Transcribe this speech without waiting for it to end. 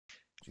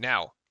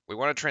Now, we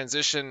want to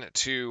transition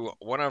to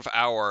one of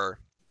our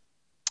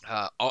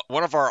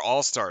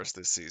all-stars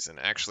this season.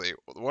 Actually,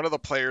 one of the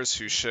players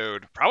who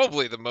showed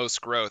probably the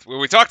most growth. Well,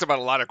 we talked about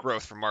a lot of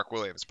growth from Mark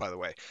Williams, by the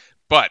way,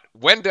 but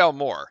Wendell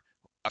Moore,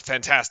 a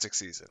fantastic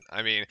season.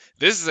 I mean,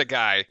 this is a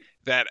guy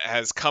that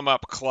has come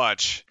up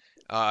clutch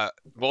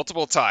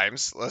multiple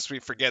times. Lest we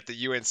forget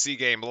the UNC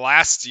game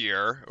last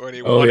year when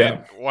he Oh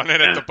yeah. won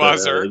it at Yeah, the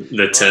buzzer.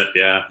 the Right, tip,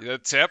 yeah. the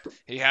tip.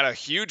 He had a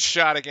huge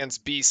shot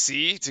against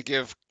BC to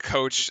give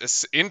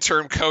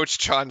interim coach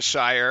John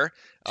Shire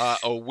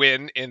a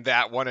win in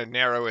that one, a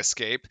narrow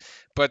escape.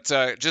 But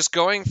just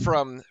going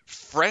from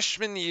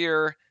freshman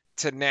year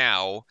to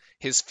now,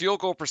 his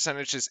field goal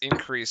percentage has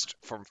increased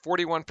from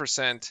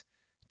 41%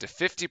 to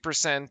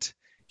 50%.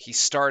 He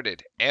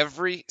started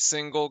every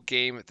single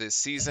game this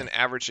season,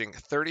 averaging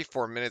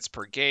 34 minutes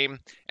per game,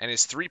 and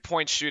his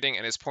 3-point shooting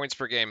and his points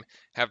per game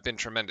have been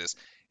tremendous.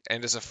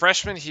 And as a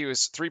freshman, he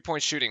was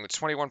 3-point shooting with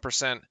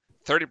 21%,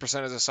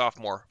 30% as a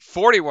sophomore,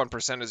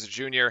 41% as a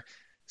junior,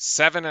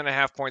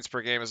 7.5 points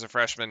per game as a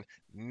freshman,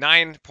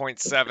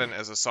 9.7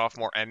 as a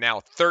sophomore, and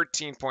now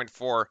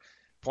 13.4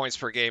 points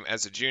per game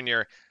as a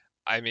junior.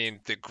 I mean,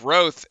 the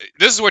growth,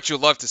 this is what you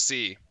love to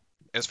see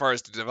as far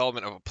as the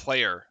development of a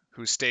player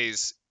who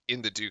stays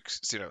in the Duke,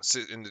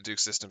 in the Duke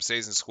system,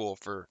 stays in school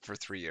for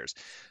 3 years.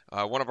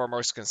 One of our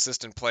most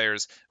consistent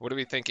players. What are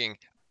we thinking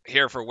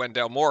here for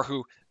Wendell Moore,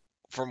 who,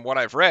 from what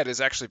I've read,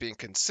 is actually being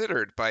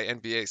considered by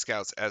NBA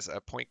scouts as a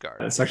point guard?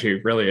 That's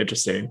actually really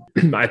interesting.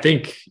 I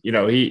think,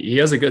 he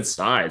has a good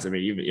size. I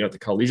mean, even, at the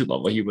collegiate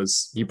level,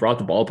 he brought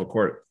the ball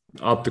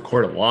up the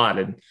court a lot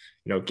and,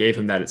 gave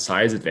him that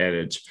size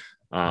advantage.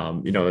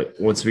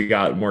 Once we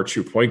got more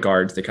true point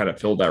guards, they kind of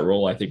filled that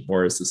role, I think,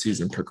 more as the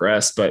season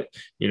progressed. But,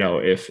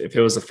 if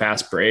it was a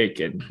fast break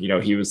and,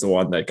 he was the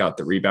one that got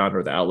the rebound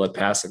or the outlet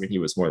pass, I mean, he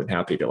was more than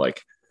happy to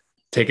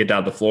take it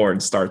down the floor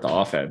and start the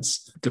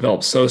offense.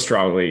 Developed so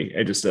strongly,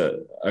 and just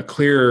a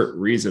clear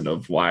reason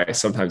of why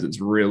sometimes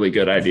it's really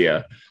good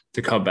idea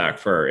to come back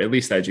for at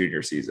least that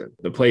junior season.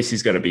 The place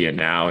he's going to be in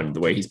now and the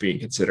way he's being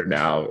considered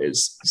now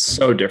is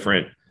so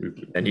different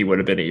than he would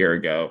have been a year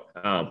ago.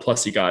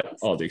 Plus, he got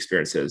all the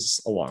experiences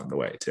along the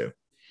way too.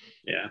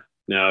 Yeah.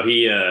 No,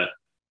 he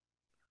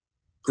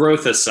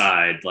growth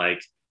aside,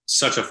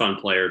 such a fun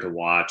player to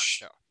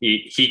watch. Yeah.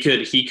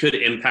 He could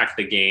impact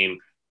the game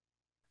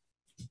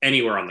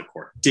anywhere on the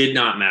court. Did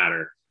not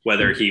matter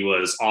whether he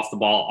was off the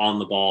ball, on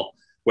the ball,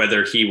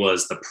 whether he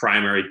was the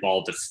primary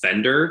ball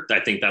defender. I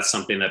think that's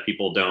something that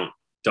people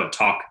don't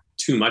talk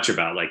too much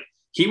about.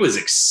 He was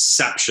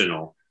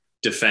exceptional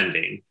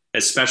defending,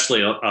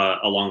 especially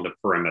along the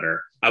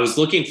perimeter. I was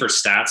looking for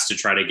stats to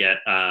try to get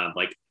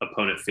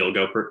opponent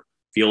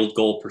field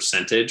goal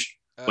percentage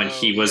when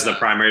he was the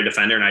primary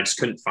defender, and I just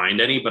couldn't find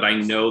any. But I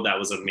know that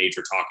was a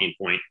major talking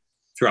point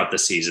throughout the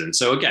season.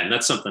 So again,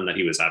 that's something that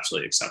he was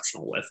absolutely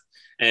exceptional with.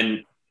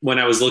 And when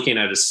I was looking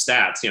at his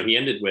stats, he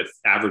ended with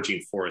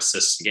averaging 4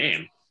 assists a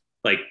game.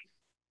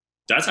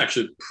 That's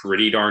actually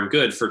pretty darn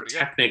good for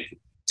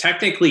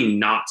technically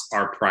not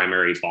our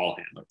primary ball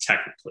handler,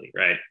 technically,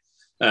 right?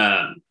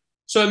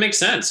 So it makes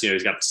sense.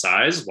 He's got the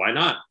size. Why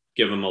not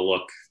give him a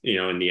look,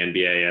 in the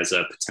NBA as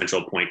a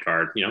potential point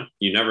guard?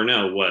 You never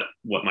know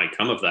what might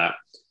come of that.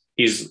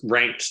 He's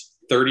ranked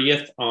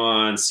 30th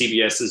on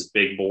CBS's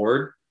big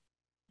board.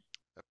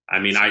 I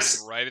mean,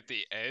 right at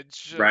the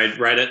edge, right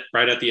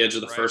at the edge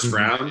of the first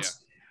round.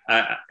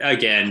 Yeah.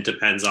 Again,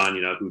 depends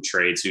on who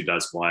trades, who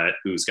does what,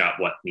 who's got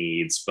what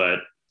needs. But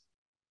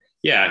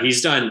yeah,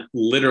 he's done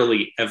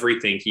literally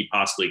everything he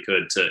possibly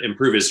could to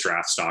improve his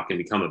draft stock and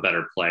become a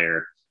better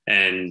player.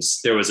 And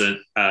there was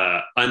an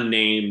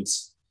unnamed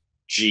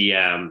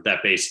GM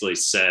that basically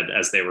said,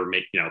 as they were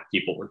making,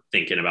 people were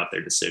thinking about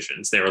their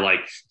decisions, they were like,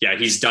 yeah,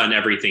 he's done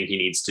everything he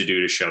needs to do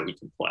to show he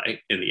can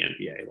play in the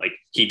NBA.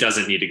 He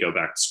doesn't need to go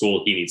back to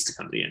school. He needs to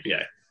come to the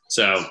NBA.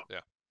 So yeah.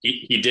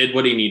 He did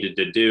what he needed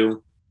to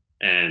do,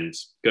 and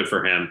good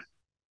for him.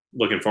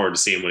 Looking forward to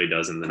seeing what he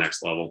does in the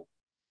next level.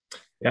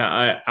 Yeah.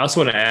 I also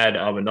want to add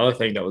another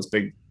thing that was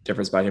big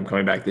difference by him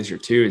coming back this year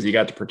too, is he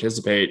got to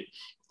participate,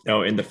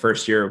 in the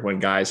first year when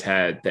guys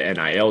had the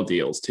NIL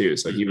deals too.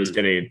 So he was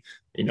getting,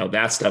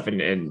 that stuff.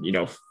 And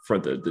for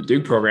the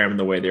Duke program and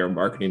the way they were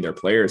marketing their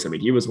players, I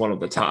mean, he was one of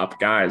the top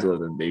guys, other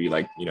than maybe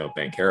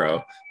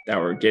Bankero, that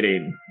were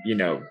getting,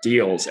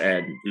 deals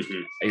and,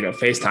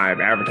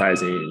 FaceTime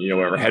advertising,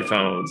 whatever,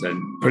 headphones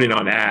and putting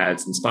on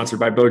ads and sponsored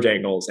by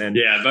Bojangles. And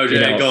yeah,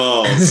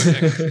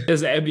 Bojangles.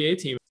 As the NBA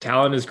team,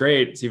 talent is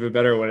great. It's even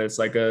better when it's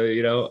a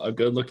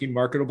good looking,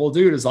 marketable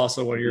dude is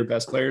also one of your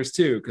best players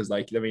too. Cause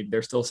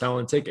they're still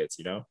selling tickets,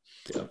 Yeah.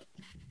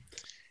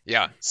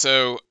 Yeah.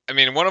 So, I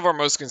mean, one of our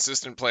most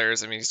consistent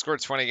players, he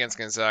scored 20 against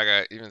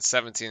Gonzaga, even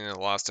 17 in the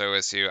loss to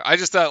OSU. I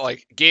just thought,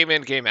 game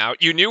in, game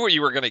out, you knew what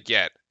you were going to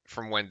get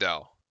from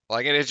Wendell.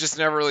 And it just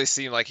never really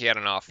seemed like he had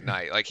an off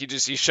night. He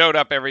showed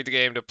up every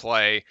game to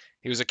play.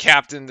 He was a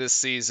captain this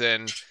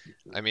season.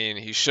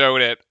 He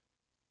showed it.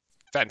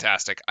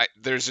 Fantastic.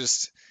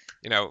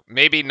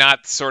 maybe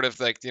not sort of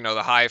like,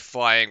 the high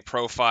flying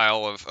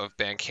profile of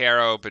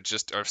Banchero, but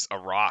just a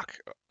rock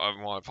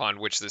upon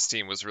which this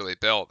team was really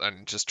built,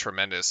 and just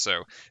tremendous.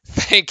 So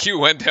thank you,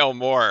 Wendell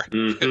Moore.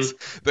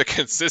 The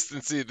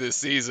consistency this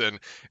season,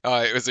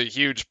 it was a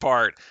huge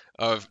part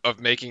of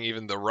making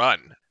even the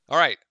run. All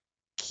right.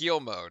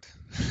 Keel mode.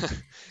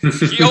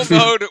 Keel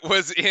mode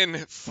was in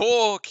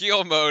full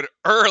Keel mode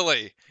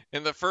early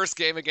in the first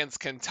game against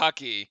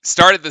Kentucky.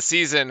 Started the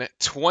season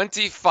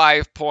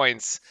 25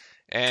 points,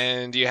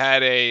 and you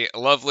had a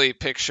lovely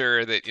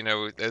picture that,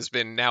 has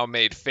been now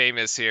made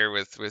famous here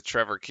with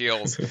Trevor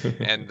Keels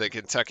and the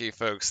Kentucky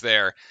folks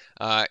there.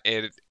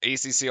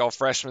 ACC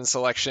All-Freshman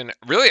selection,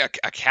 really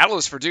a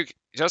catalyst for Duke.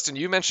 Justin,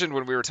 you mentioned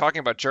when we were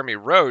talking about Jeremy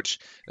Roach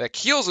that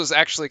Keels was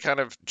actually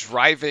kind of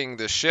driving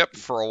the ship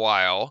for a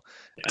while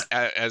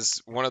as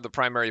one of the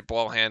primary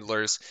ball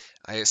handlers.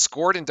 I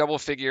scored in double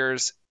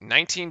figures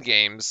 19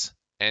 games,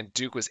 and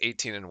Duke was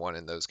 18-1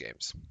 in those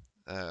games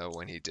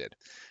when he did.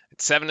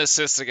 7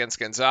 assists against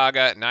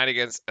Gonzaga,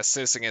 9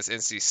 assists against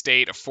NC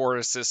State, 4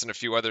 assists and a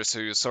few others,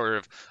 who was sort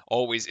of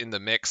always in the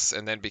mix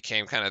and then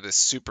became kind of this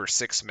super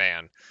six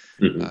man,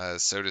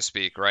 so to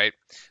speak, right?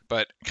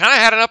 But kind of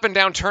had an up and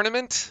down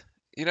tournament.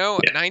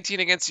 19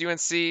 against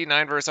UNC,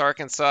 9 versus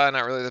Arkansas,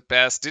 not really the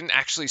best. Didn't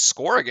actually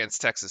score against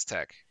Texas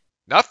Tech.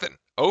 Nothing.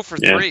 0 for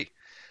 3.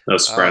 That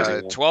was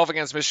surprising. 12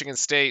 against Michigan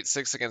State,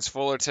 6 against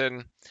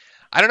Fullerton.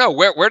 I don't know.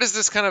 Where does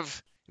this kind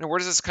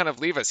of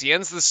leave us? He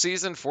ends the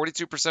season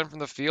 42% from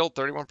the field,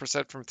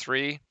 31% from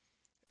 3.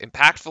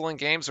 Impactful in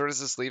games. Where does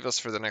this leave us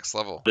for the next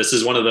level? This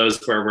is one of those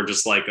where we're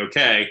just like,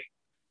 okay,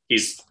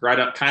 he's right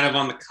up kind of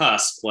on the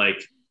cusp.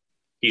 Like,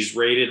 he's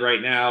rated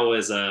right now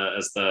as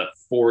the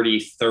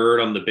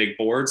 43rd on the big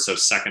board, so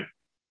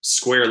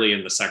squarely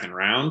in the second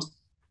round.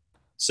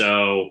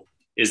 So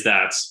is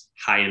that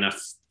high enough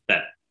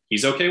that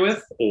he's okay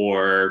with,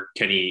 or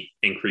can he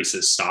increase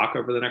his stock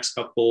over the next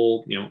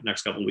couple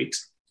of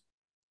weeks?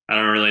 I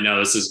don't really know.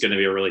 This is going to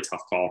be a really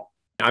tough call.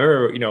 I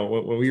remember,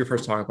 when we were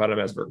first talking about him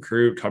as a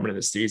recruit coming into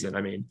the season,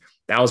 I mean,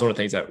 that was one of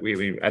the things that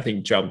I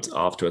think jumped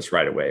off to us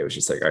right away. It was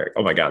just like,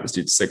 oh my God, this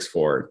dude's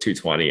 6'4",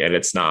 220. And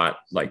it's not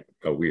like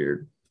a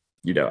weird,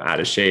 out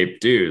of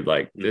shape dude.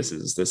 Like, this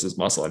is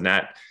muscle. And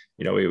that,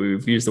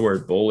 we've used the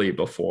word bully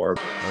before.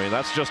 I mean,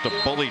 that's just a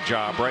bully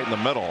job right in the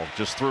middle.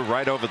 Just threw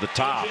right over the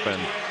top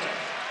and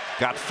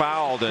got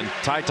fouled. And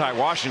Ty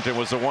Washington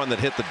was the one that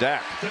hit the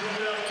deck.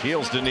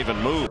 Keels didn't even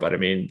move. But I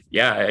mean,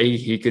 yeah,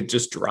 he could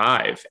just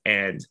drive,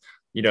 and,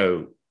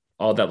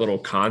 all that little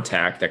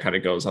contact that kind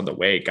of goes on the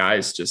way,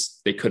 guys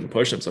they couldn't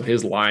push him. So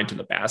his line to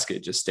the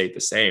basket just stayed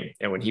the same.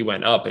 And when he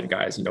went up and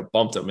guys,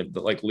 bumped him, and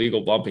the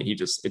legal bumping, it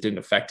didn't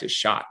affect his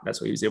shot. That's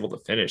why he was able to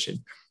finish and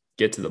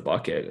get to the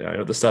bucket. And I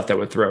know the stuff that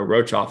would throw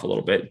Roach off a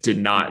little bit did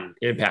not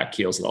impact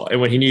Keels at all. And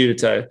when he needed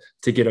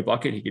to get a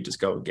bucket, he could just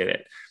go and get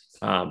it.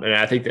 And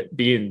I think that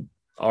being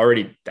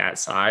already that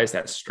size,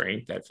 that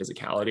strength, that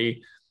physicality,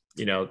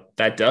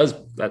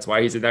 that's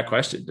why he's in that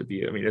question to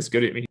be. I mean, it's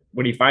good. I mean,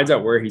 when he finds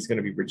out where he's going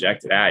to be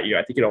projected at,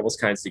 I think it almost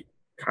kind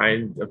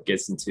of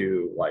gets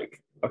into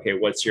like, okay,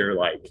 what's your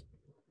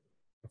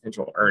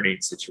potential earning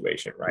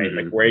situation, right? Mm-hmm.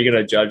 Like, where are you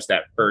going to judge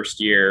that first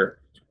year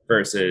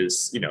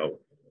versus,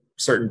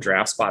 certain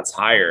draft spots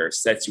higher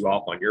sets you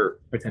off on your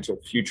potential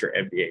future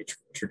NBA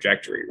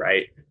trajectory,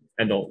 right?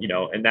 And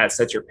and that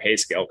sets your pay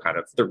scale kind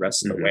of the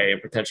rest of the way,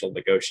 and potential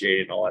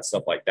negotiating and all that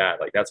stuff like that.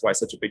 Like, that's why it's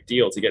such a big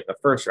deal to get in the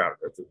first round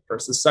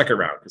versus the second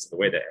round, because of the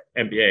way the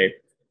NBA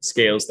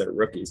scales their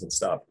rookies and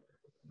stuff.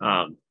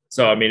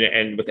 So, I mean,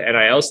 and with the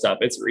NIL stuff,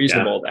 it's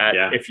reasonable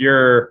that if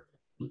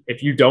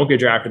you don't get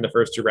drafted in the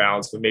first 2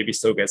 rounds, but maybe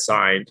still get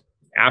signed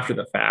after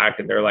the fact,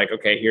 and they're like,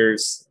 okay,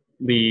 here's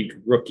league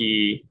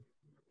rookie,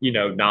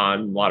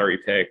 non-lottery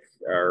pick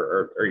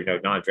or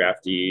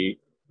non-draftee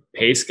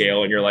pay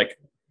scale. And you're like,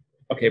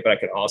 okay, but I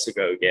could also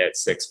go get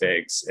 6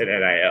 figs in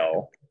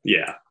NIL.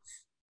 Yeah.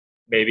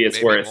 Maybe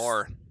it's worth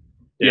more.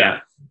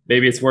 Yeah.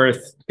 Maybe it's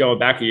worth going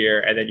back a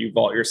year, and then you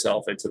vault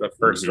yourself into the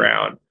first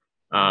round.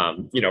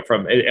 You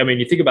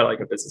think about it like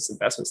a business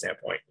investment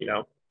standpoint,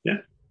 Yeah.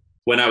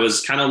 When I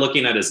was kind of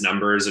looking at his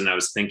numbers and I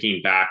was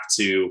thinking back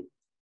to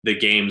the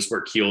games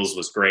where Keels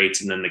was great,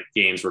 and then the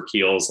games where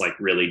Keels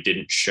really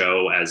didn't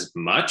show as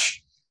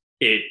much,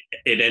 it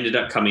ended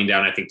up coming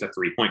down, I think, to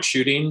 3-point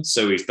shooting.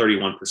 So he's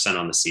 31%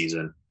 on the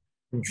season.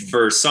 Mm-hmm.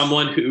 For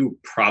someone who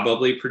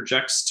probably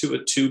projects to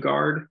a 2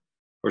 guard,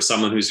 or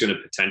someone who's going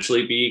to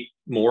potentially be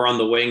more on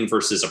the wing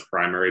versus a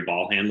primary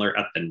ball handler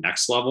at the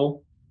next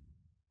level,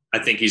 I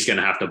think he's going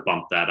to have to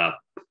bump that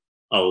up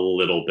a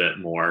little bit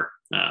more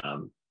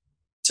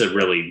to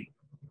really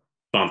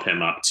bump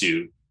him up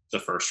to the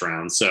first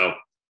round. So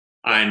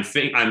I'm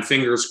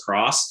fingers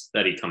crossed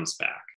that he comes back.